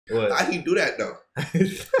What? How you do that though?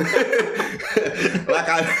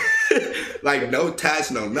 like no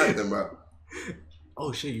tats, no nothing, bro.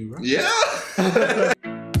 Oh shit, you right? Yeah.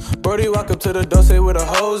 Brody walk up to the door, say where the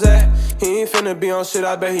hoes at. He ain't finna be on shit,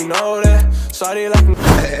 I bet he know that. Sorry like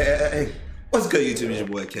Hey. What's good, YouTube? It's your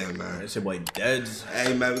boy Ken, man. It's your boy Deadz.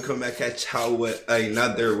 Hey, man, we come back at y'all with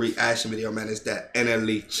another reaction video, man. It's that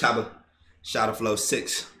NLE Choppa Shotta Flow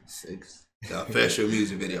 6. The official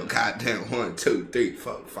music video. Goddamn, 1, 2, 3,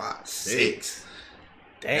 4, 5, 6.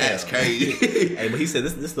 Damn. That's crazy. Hey, but he said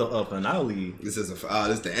this is the finale. This is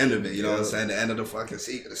the end of it, you know what I'm saying? The end of the fucking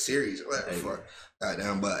the series, whatever the fuck.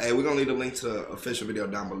 Goddamn, but hey, we're gonna leave a link to the official video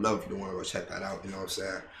down below if you want to go check that out, you know what I'm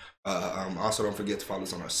saying? Also, don't forget to follow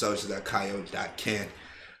us on our socials at Deadz&Ken.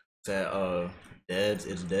 That Deadz,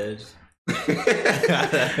 it's Deadz.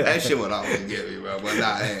 That shit would always get me, bro. But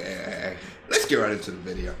nah, hey. Let's get right into the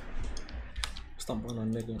video. Stop on a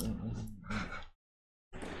nigga.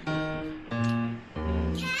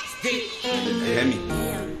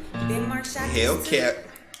 Hellcat.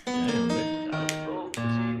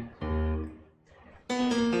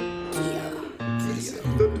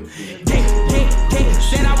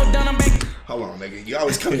 Hold on, nigga. He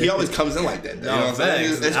always comes in like that. You know what I'm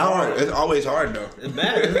saying? It's hard. It's always hard though. It's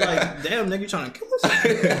bad. It's like, damn, nigga, you trying to kill us?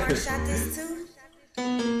 Shot this too.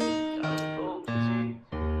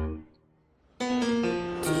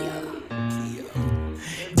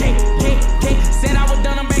 Said I was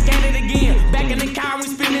done, I'm back at it again. Back in the car, we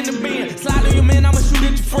spinning the bin. Slide on your man, I'ma shoot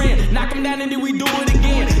at your friend. Knock him down and then we do it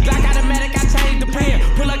again. Glock automatic, I change the pen.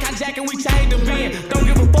 Pull up hijack and we change the van. Don't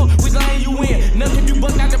give a fuck, we laying you in. Nuck if you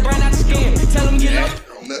buck, knock the brain out the skin. Tell him get up.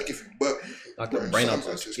 Nuck if you buck. Knock the brain out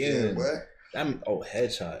the skin. Oh,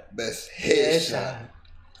 headshot. Best headshot.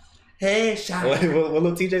 Headshot. What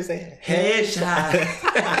little TJ say?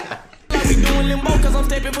 Headshot. We doing limbo cause I'm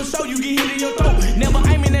stepping for show. You get hit in your throat. Never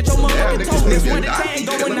aiming at your motherfucking toe. This one the tag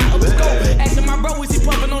going out of the scope. Asking my bro, is he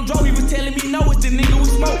pumping on Joe? He was telling me no, it's the nigga we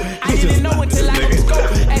smoke. I didn't know until I got the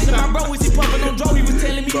scope. Asking my bro, is he pumping on Joe? He was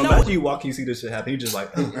telling me no. Imagine you walk, you see this shit happen, you just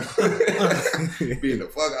like being the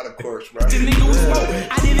fuck out of course, bro. The nigga we smoke.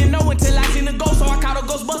 I didn't know until I seen the ghost, so I caught a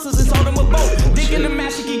Ghostbusters and sold him a boat. Dick in the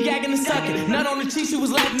mouth, she keep gagging and sucking. Nut on the cheek, she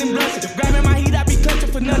was laughing and blushing. Grabbing my heat, I be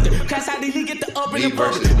clutching for nothing. Crash out the league, get the up in the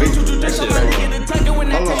public. Bitch, you do this on my nigga, the tucking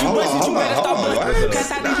when I tell you bust it, you better stop busting.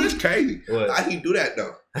 Crash out the league. That's crazy. How you do that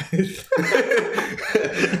though?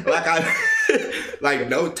 like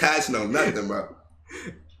no tats, no nothing, bro.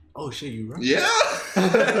 oh shit, you right? Yeah.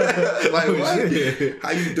 Like what?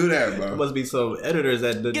 How you do that, bro? There must be some editors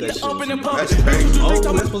that did that shit. That's crazy. Oh,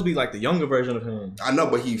 that's supposed to be like the younger version of him. I know,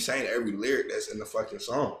 but he's saying every lyric that's in the fucking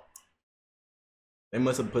song. They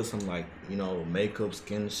must have put some like, you know, makeup,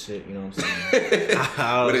 skin shit, you know what I'm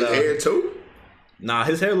saying? With his hair too? Nah,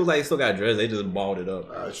 his hair looks like he still got dreads. They just balled it up.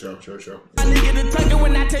 Sure. I nigga the tucking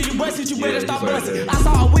when I tell you bust it, you better stop busting. I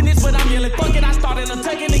saw a witness, but I'm yelling fuck it. I started a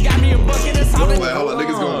tucking, it got me a bucket. That's all. Wait, hold on,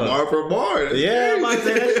 niggas going bar for bar. Yeah, I'm like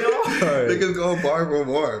that. Niggas going bar for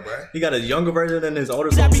bar, bro. He got a younger version than his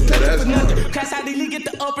older son. I be clutching for nothing. Crash out the league, get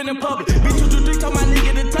the up in the public. Bitch, 2, 2, 3, told my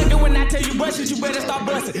nigga the tucking when I tell you bust it, you better stop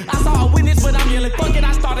busting. I saw a witness, but I'm yelling fuck it.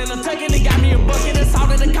 I started a tucking, it got me a bucket. That's all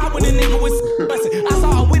the cop when the nigga was busting. I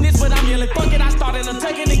saw a witness, but I'm yelling fuck it. I started a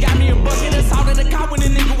tucking, it got me a bucket. That's all the cop when the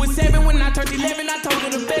nigga was 7. When I turned 11, I told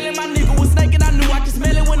her to felon. My nigga was snaking, I knew I could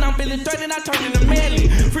smell it. When I'm feeling threatened, I turned into Melly.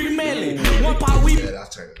 Free Melly. One pot we. Yeah, I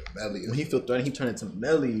turned into Melly. When he feel threatened, he turned into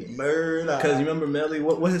Melly. Murder. Because you remember Melly?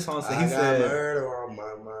 What his song said? He said murder on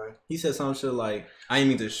my mind. He said some shit like, I ain't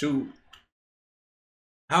mean to shoot.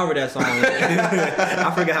 However that song went.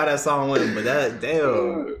 I forget how that song went, but that,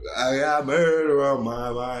 damn. I got murder on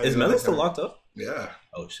my mind. Is Melly still locked up? Yeah.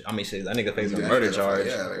 Oh shit! I mean, shit, that nigga facing a murder charge.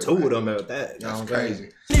 Yeah, 2 of them at that. That's crazy.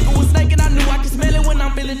 Nigga was snaking, I knew I could smell it. When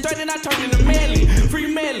I'm feeling threatened, I turned into Melly.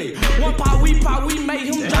 Free Melly. One pot we made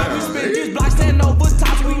him drive. We spent this block, stand over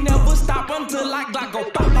tops. We never stop until like Glock go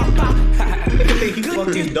pop, pop, pop. He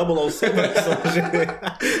fucked his 007 or some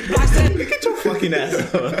shit. Get your fucking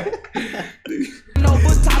ass up.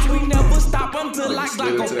 We never stop until like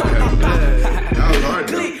Glock go pop, pop, pop. That was hard,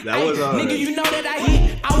 though. That was hard. Nigga, you know that I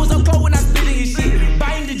hit. I was up close when I spit in his shit.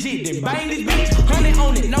 Bang the G, then bang this bitch. 100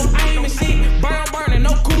 on it, no aim and shit. Burning,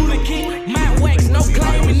 no cooling kick. Mad wax, no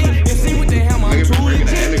claiming it. And see what the hell I'm too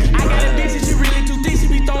legit. I got a bitch, she really too thick. She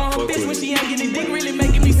be throwing her fist when she ain't getting dick. Really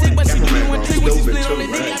making me sick, but she do me one trick when she split on the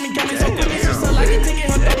dick. Got me coming so quick, she suck like a ticket.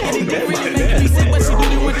 Her throat getting dick. Really making me sick, but she do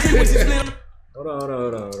me one trick when she split on. Hold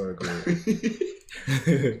on.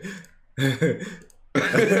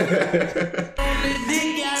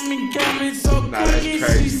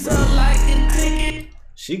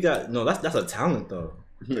 She got no. That's a talent though.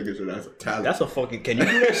 Nigga said that's a talent. That's a fucking. Can you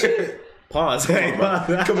do that shit? Pause. Come on,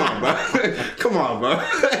 bro. Come on, bro. Come on, bro.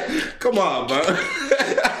 Come on, bro.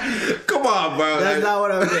 Come on, bro. That's not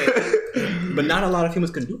what I'm saying. But not a lot of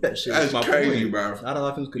females can do that shit. That's crazy, bro. Not a lot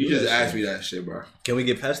of females can do that. You just asked me that shit, bro. Can we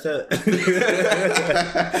get past that?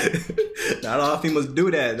 Not a lot of females do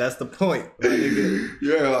that. That's the point.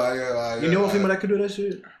 Yeah. You know a female that could do that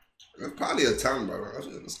shit? There's probably a ton, bro.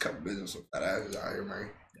 There's a couple business with fat asses out here, man.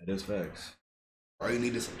 That is facts. All you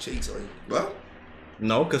need is some cheeks, well.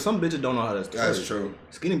 No, because some bitches don't know how to twerk. That's true.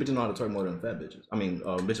 Skinny bitches know how to twerk more than fat bitches. I mean,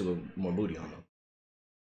 bitches with more booty on them.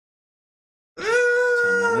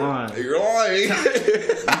 You're lying.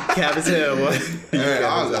 Cap as hell, boy. Hey,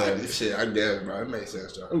 I was like, shit, I guess, bro. It makes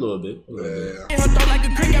sense, though. A little bit. Yeah. Like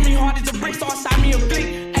a crick, got me hard as a brick, so I shot me a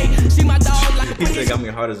flick. Hey, see my dog like a He said, got me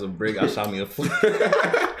hard as a brick, I shot me a flick.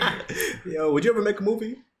 Yo, would you ever make a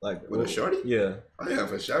movie? Like with a shorty? Yeah. Oh yeah,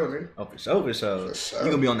 for sure, man. Oh, for sure. For sure. You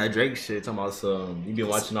gonna be on that Drake shit, talking about some. You been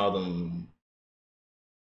watching all them.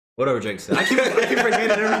 Whatever Drake said. I keep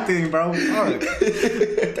forgetting everything, bro. Fuck.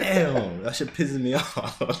 Damn, that shit pisses me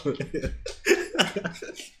off.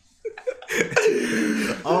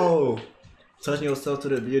 Oh, touching yourself to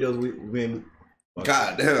the videos we made.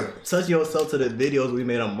 God damn. Touching yourself to the videos we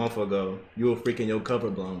made a month ago. You were freaking your cover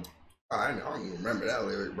blown. I don't even remember that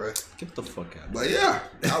lyric, bro. Get the fuck out. But yeah,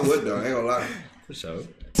 I would though. I ain't gonna lie. For sure.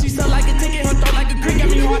 She sell like a ticket, her throat like a crick, got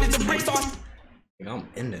me hard as a brick, so I'm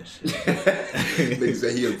in this shit. Nigga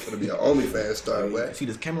said he was gonna be an OnlyFans star. What? See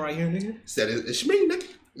this camera right here, nigga? Said it's me, nigga.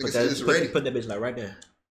 Nigga said it's ready. Put that bitch like right there.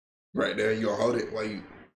 Right there. You gonna hold it while you.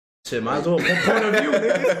 Shit, might as well point of view,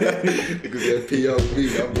 nigga. Nigga said POV. You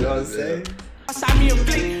know what I'm saying? I shot me a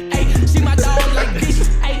flick, ayy, see my dog like this,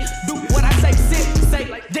 ayy, do what I say, say,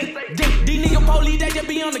 dick. These nigga police, they just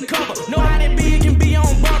be on the cover. Know how that be, it can be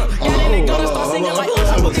on butter. Yeah, then they gonna start singing like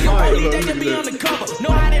Usher. Nigga police, they just be on the cover.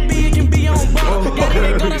 Know how that be, it can be on butter. Yeah, then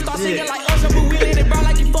they gonna start singing like Usher. But we let it burn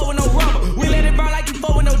like you fuck with no rubber. We let it burn like you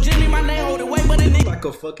fuck with no Jimmy. My name hold it way, but a nigga like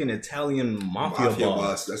a fucking Italian mafia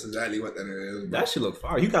boss. That's exactly what that is. That shit look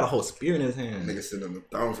fire. You got a whole spear in his hand. Nigga sitting on the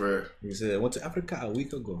throne for. He said, went to Africa a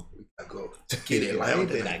week ago. I go get it like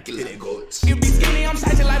that. Get it, go. You be skinny, I'm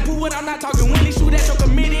sizing like poo. I'm not talking Winnie. Shoot at your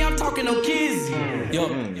committee. I'm talking no kids. Yo,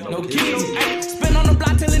 no kids. Ay, spin on the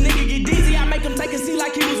block till a nigga get dizzy. I make him take a seat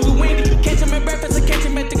like he was with Wendy. Catch him at breakfast or catch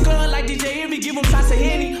him at the club like DJ Envy. Give him shots of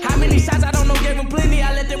Henny. How many shots? I don't know. Gave him plenty.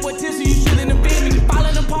 I let that boy tissue. You shouldn't offend me.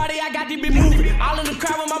 Following the party, I got this big movie. All in the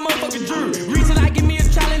crowd with my motherfucking jury. Reason I give me a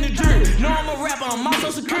trial in the jury. No, I'm a rapper. I'm also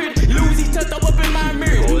security. Louis tucked up in my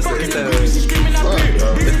mirror. She's screaming out here.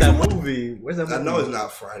 It's that movie. Where's that movie? I know it's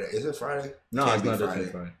not Friday. Is it Friday? No, it's not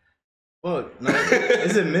Friday. Fuck, no.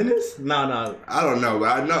 Is it Menace? No. I don't know, but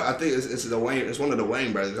I know. I think it's the Wayne. It's one of the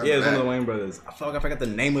Wayne brothers. Yeah, it's one of the Wayne brothers. I forgot the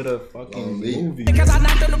name of the fucking movie. Because I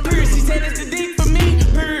knocked on the period. She said it's the deep for me.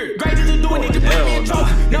 Period. Great to do it. Need to bring me a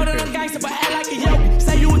trophy. Know that I'm gangster, but act like a yoke.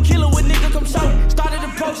 Say you a killer when nigga come show. Started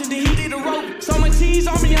approaching, then he did a rope. So much cheese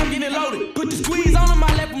on me, I'm getting loaded. Put the squeeze on him,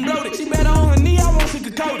 I left him bloated. She better on her knee, I want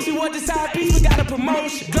sugarcoat. She want the side piece, we got a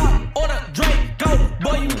promotion. Drop, order, Drake, go.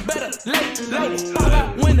 Boy, you better lay low. Pop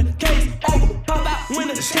out when the case over. Pop out when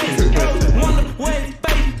the case over. Wonder where his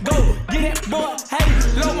face go. Get that boy, hey,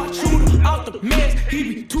 low my shooter off the mess. He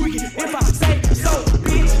be tweaking if I say so,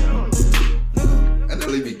 bitch. And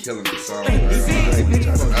they be killing the song.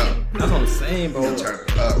 That's what I'm saying, bro. Turn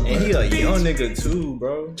it up, and he a young nigga too,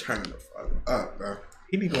 bro. Turn the fuck up, bro.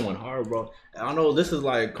 He be going hard, bro. I know this is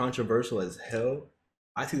like controversial as hell.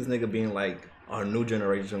 I see this nigga being like our new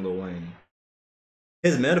generation Lil Wayne.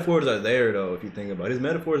 His metaphors are there though, if you think about it. His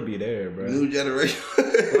metaphors be there, bro. New generation.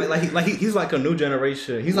 he's like a new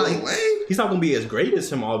generation. He's Lil like Wayne? He's not gonna be as great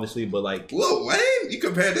as him, obviously, but like Lil Wayne? You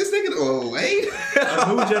compare this nigga to Lil Wayne?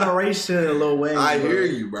 A new generation Lil Wayne. I hear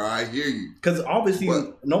you, bro. I hear you. Cause obviously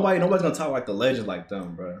nobody's gonna talk like the legend like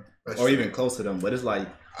them, bro. Or even close to them. But it's like,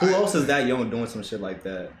 who else is that young doing some shit like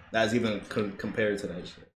that? That's even compared to that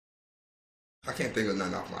shit. I can't think of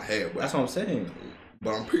nothing off my head, but that's what I'm saying.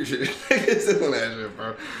 But I'm pretty sure it's still that shit,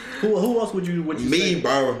 bro. Who else would you me, say?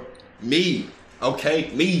 Bro. Me. Okay,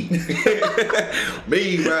 me.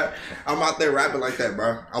 Me, bro. I'm out there rapping like that,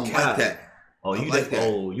 bro. I'm like that. Oh, you like that.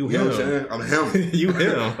 Oh, you know him. What I'm saying? I'm him. You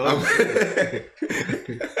him.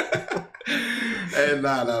 And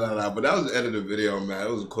nah. But that was the end of the video, man. It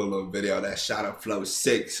was a cool little video. That Shotta Flow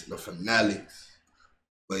 6, the finale.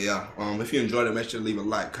 But yeah, if you enjoyed it, make sure to leave a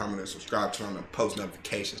like, comment, and subscribe. Turn on the post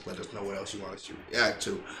notifications. Let us know what else you want us to react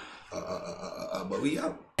to. But we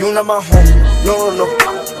out. You not my home, no.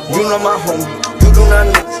 You not my home, you do not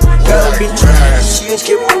know. Gotta be trash, she ain't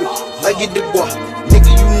skip root. I get the boy,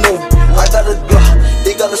 nigga, you know. I got a Glock,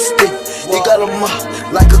 they got a stick. He got them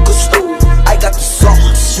up like a good stool. I got the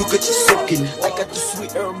sauce, you get your soaking. I got the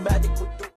sweet aromatic.